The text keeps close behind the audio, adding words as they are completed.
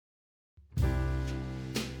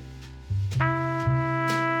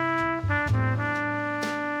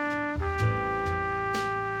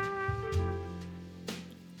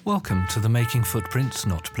Welcome to the Making Footprints,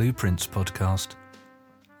 Not Blueprints podcast.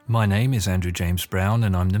 My name is Andrew James Brown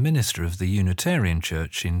and I'm the minister of the Unitarian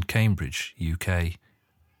Church in Cambridge, UK.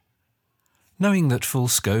 Knowing that full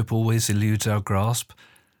scope always eludes our grasp,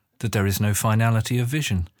 that there is no finality of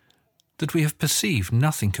vision, that we have perceived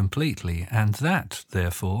nothing completely, and that,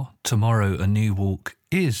 therefore, tomorrow a new walk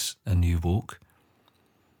is a new walk,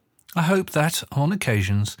 I hope that, on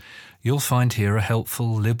occasions, you'll find here a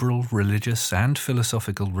helpful, liberal, religious and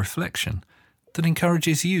philosophical reflection that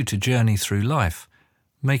encourages you to journey through life,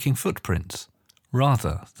 making footprints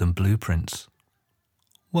rather than blueprints.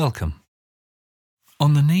 Welcome.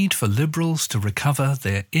 On the need for liberals to recover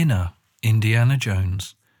their inner Indiana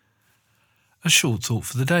Jones. A short thought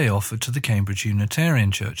for the day offered to the Cambridge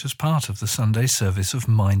Unitarian Church as part of the Sunday service of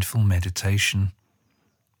mindful meditation.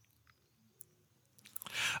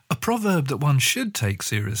 A proverb that one should take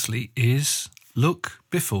seriously is, look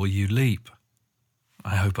before you leap.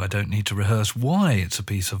 I hope I don't need to rehearse why it's a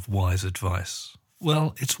piece of wise advice.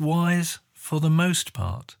 Well, it's wise for the most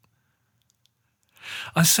part.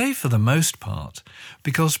 I say for the most part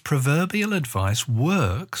because proverbial advice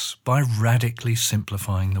works by radically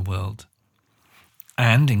simplifying the world.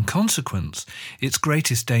 And in consequence, its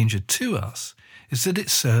greatest danger to us is that it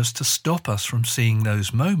serves to stop us from seeing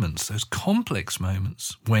those moments, those complex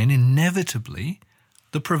moments, when inevitably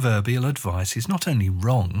the proverbial advice is not only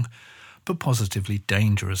wrong, but positively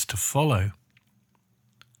dangerous to follow.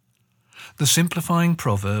 The simplifying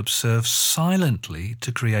proverb serves silently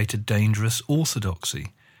to create a dangerous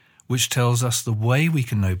orthodoxy, which tells us the way we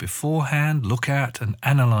can know beforehand, look at and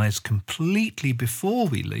analyse completely before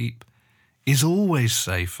we leap is always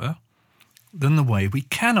safer than the way we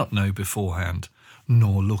cannot know beforehand,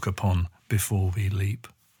 nor look upon before we leap.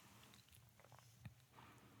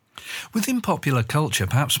 Within popular culture,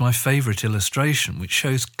 perhaps my favourite illustration, which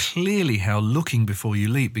shows clearly how looking before you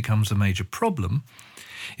leap becomes a major problem,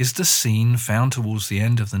 is the scene found towards the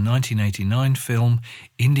end of the 1989 film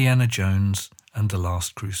Indiana Jones and the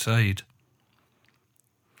Last Crusade.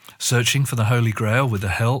 Searching for the Holy Grail with the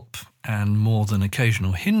help and more than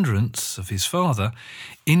occasional hindrance of his father,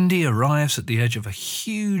 Indy arrives at the edge of a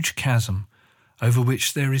huge chasm over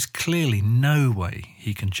which there is clearly no way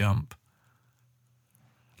he can jump.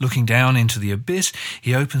 Looking down into the abyss,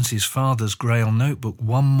 he opens his father's Grail notebook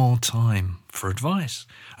one more time for advice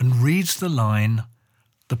and reads the line,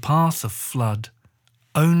 "The path of flood,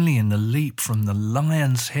 only in the leap from the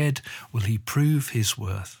lion's head will he prove his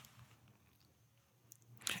worth."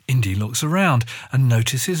 Indy looks around and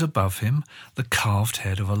notices above him the carved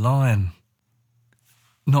head of a lion.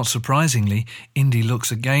 Not surprisingly, Indy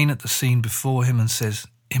looks again at the scene before him and says,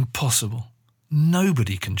 "Impossible.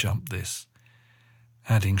 Nobody can jump this."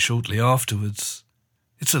 Adding shortly afterwards,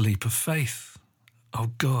 "It's a leap of faith.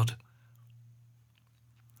 Oh God."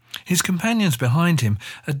 His companions behind him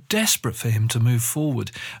are desperate for him to move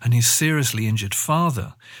forward, and his seriously injured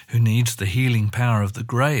father, who needs the healing power of the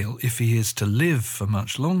Grail if he is to live for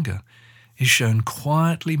much longer, is shown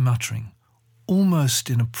quietly muttering, almost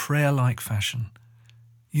in a prayer-like fashion,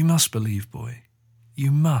 "You must believe, boy.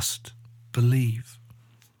 You must believe."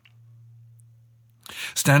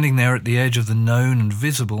 Standing there at the edge of the known and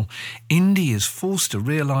visible, Indy is forced to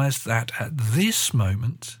realise that at this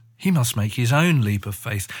moment he must make his own leap of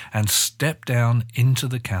faith and step down into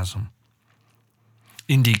the chasm.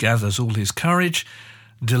 Indy gathers all his courage,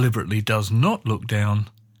 deliberately does not look down,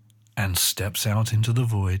 and steps out into the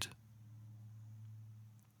void.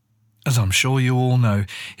 As I'm sure you all know,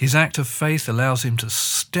 his act of faith allows him to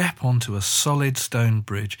step onto a solid stone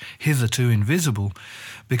bridge, hitherto invisible,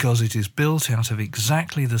 because it is built out of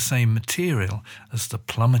exactly the same material as the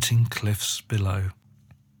plummeting cliffs below.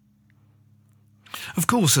 Of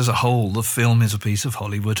course, as a whole, the film is a piece of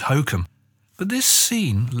Hollywood hokum, but this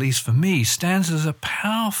scene, at least for me, stands as a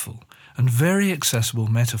powerful and very accessible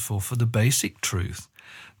metaphor for the basic truth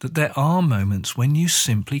that there are moments when you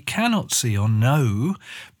simply cannot see or know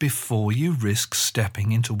before you risk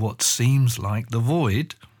stepping into what seems like the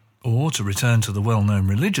void, or, to return to the well-known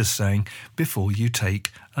religious saying, before you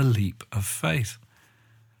take a leap of faith.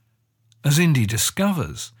 As Indy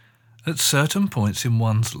discovers, at certain points in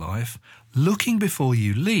one's life, looking before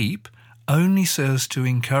you leap only serves to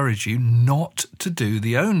encourage you not to do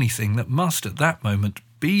the only thing that must at that moment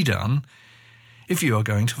be done if you are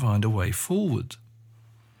going to find a way forward.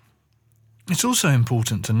 It's also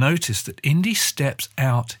important to notice that Indy steps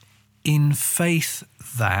out in faith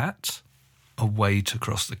that a way to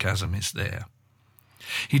cross the chasm is there.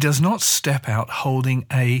 He does not step out holding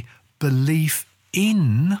a belief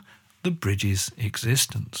in the bridge's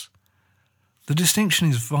existence. The distinction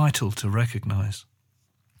is vital to recognise.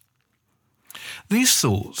 These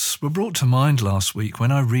thoughts were brought to mind last week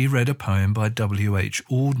when I reread a poem by W.H.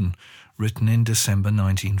 Auden, written in December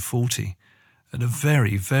 1940, at a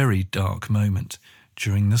very, very dark moment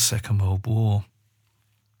during the Second World War.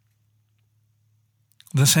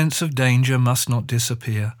 The sense of danger must not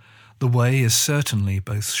disappear. The way is certainly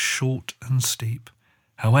both short and steep,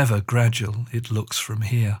 however gradual it looks from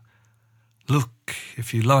here. Look,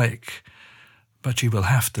 if you like, but you will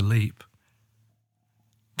have to leap.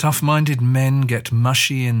 Tough-minded men get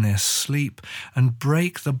mushy in their sleep and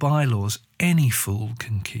break the bylaws any fool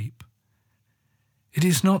can keep. It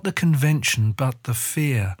is not the convention but the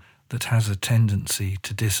fear that has a tendency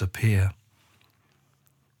to disappear.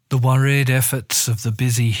 The worried efforts of the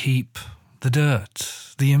busy heap, the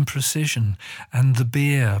dirt, the imprecision, and the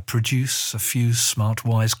beer produce a few smart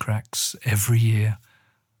wisecracks every year.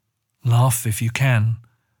 Laugh if you can,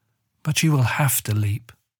 but you will have to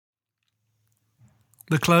leap.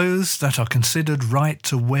 The clothes that are considered right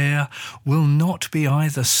to wear will not be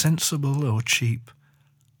either sensible or cheap,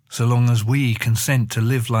 so long as we consent to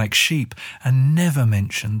live like sheep and never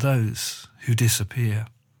mention those who disappear.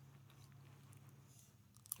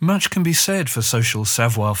 Much can be said for social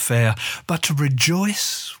savoir-faire, but to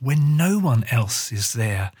rejoice when no one else is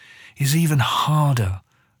there is even harder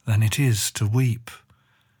than it is to weep.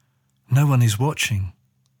 No one is watching,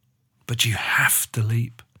 but you have to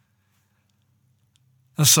leap.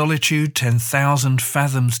 A solitude 10,000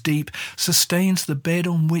 fathoms deep sustains the bed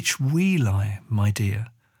on which we lie, my dear.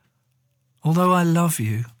 Although I love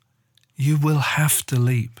you, you will have to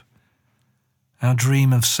leap. Our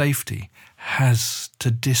dream of safety has to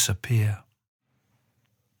disappear.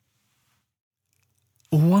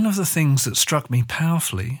 One of the things that struck me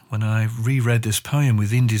powerfully when I reread this poem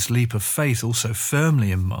with Indy's leap of faith also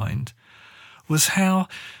firmly in mind was how,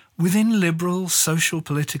 within liberal, social,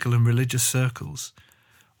 political and religious circles,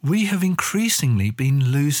 we have increasingly been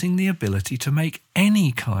losing the ability to make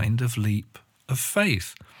any kind of leap of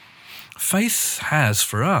faith. Faith has,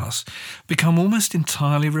 for us, become almost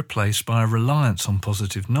entirely replaced by a reliance on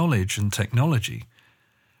positive knowledge and technology,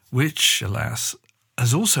 which, alas,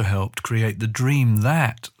 has also helped create the dream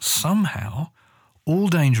that, somehow, all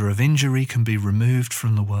danger of injury can be removed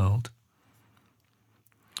from the world.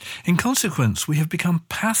 In consequence, we have become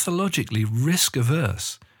pathologically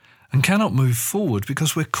risk-averse and cannot move forward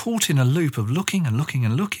because we're caught in a loop of looking and looking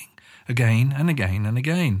and looking, again and again and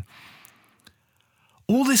again.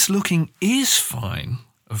 All this looking is fine,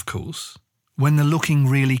 of course, when the looking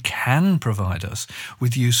really can provide us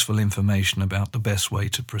with useful information about the best way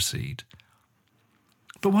to proceed.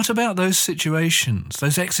 But what about those situations,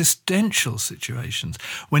 those existential situations,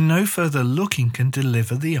 when no further looking can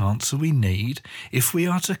deliver the answer we need if we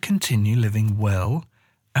are to continue living well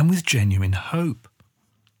and with genuine hope?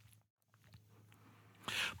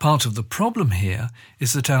 Part of the problem here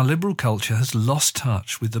is that our liberal culture has lost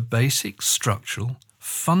touch with the basic, structural,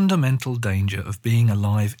 fundamental danger of being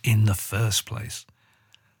alive in the first place,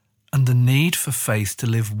 and the need for faith to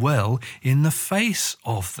live well in the face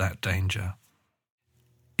of that danger.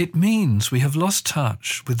 It means we have lost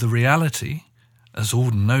touch with the reality, as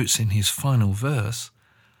Auden notes in his final verse,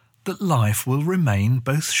 that life will remain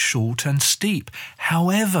both short and steep,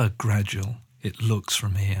 however gradual it looks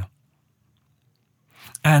from here.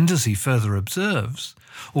 And as he further observes,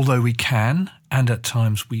 although we can, and at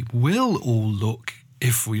times we will all look,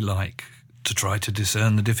 if we like, to try to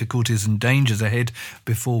discern the difficulties and dangers ahead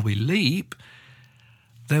before we leap,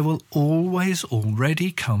 there will always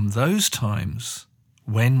already come those times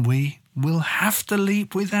when we will have to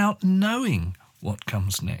leap without knowing what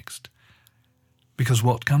comes next, because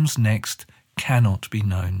what comes next cannot be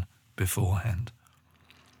known beforehand.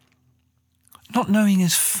 Not knowing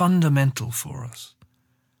is fundamental for us,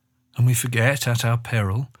 and we forget at our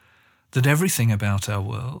peril that everything about our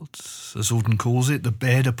world, as Auden calls it, the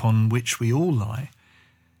bed upon which we all lie,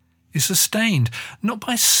 is sustained not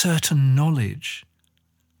by certain knowledge,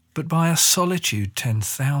 but by a solitude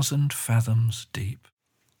 10,000 fathoms deep.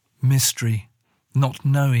 Mystery, not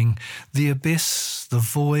knowing, the abyss, the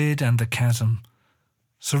void and the chasm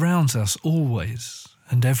surrounds us always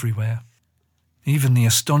and everywhere. Even the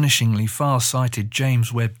astonishingly far-sighted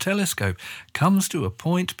James Webb Telescope comes to a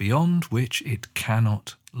point beyond which it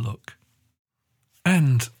cannot look.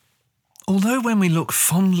 And although when we look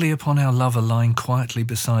fondly upon our lover lying quietly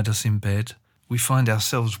beside us in bed, we find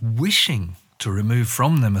ourselves wishing to remove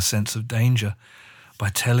from them a sense of danger by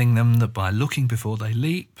telling them that by looking before they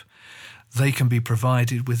leap, they can be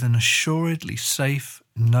provided with an assuredly safe,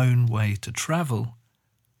 known way to travel,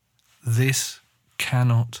 this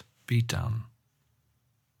cannot be done.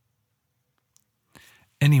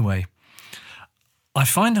 Anyway, I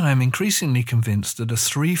find I am increasingly convinced that a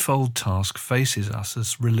threefold task faces us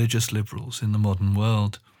as religious liberals in the modern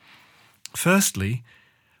world. Firstly,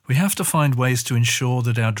 we have to find ways to ensure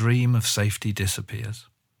that our dream of safety disappears.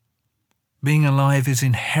 Being alive is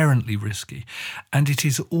inherently risky, and it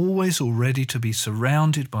is always already to be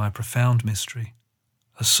surrounded by a profound mystery,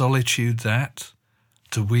 a solitude that,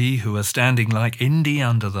 to we who are standing like Indy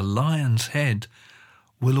under the lion's head,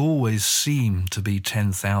 will always seem to be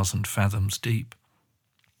 10,000 fathoms deep.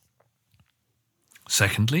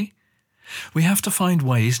 Secondly, we have to find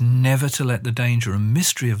ways never to let the danger and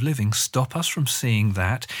mystery of living stop us from seeing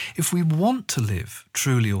that, if we want to live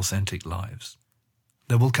truly authentic lives,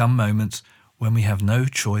 there will come moments when we have no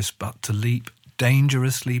choice but to leap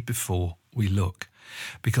dangerously before we look,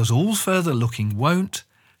 because all further looking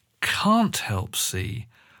can't help see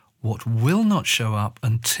what will not show up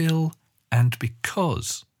until and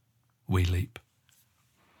because we leap.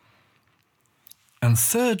 And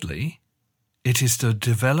thirdly, it is to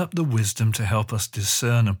develop the wisdom to help us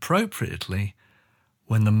discern appropriately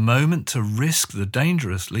when the moment to risk the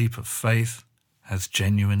dangerous leap of faith has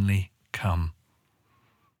genuinely come.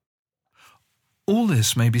 All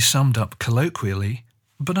this may be summed up colloquially,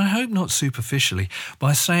 but I hope not superficially,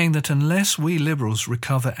 by saying that unless we liberals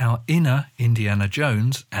recover our inner Indiana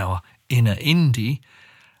Jones, our inner Indy,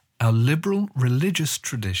 our liberal religious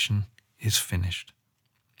tradition is finished.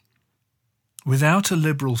 Without a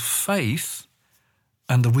liberal faith,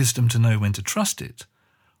 and the wisdom to know when to trust it,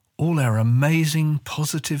 all our amazing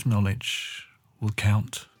positive knowledge will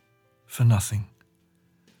count for nothing.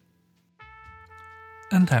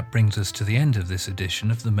 And that brings us to the end of this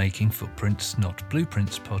edition of the Making Footprints, Not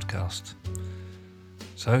Blueprints podcast.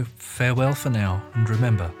 So farewell for now, and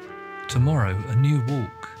remember, tomorrow a new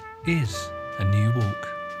walk is a new walk.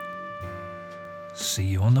 See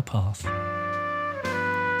you on the path.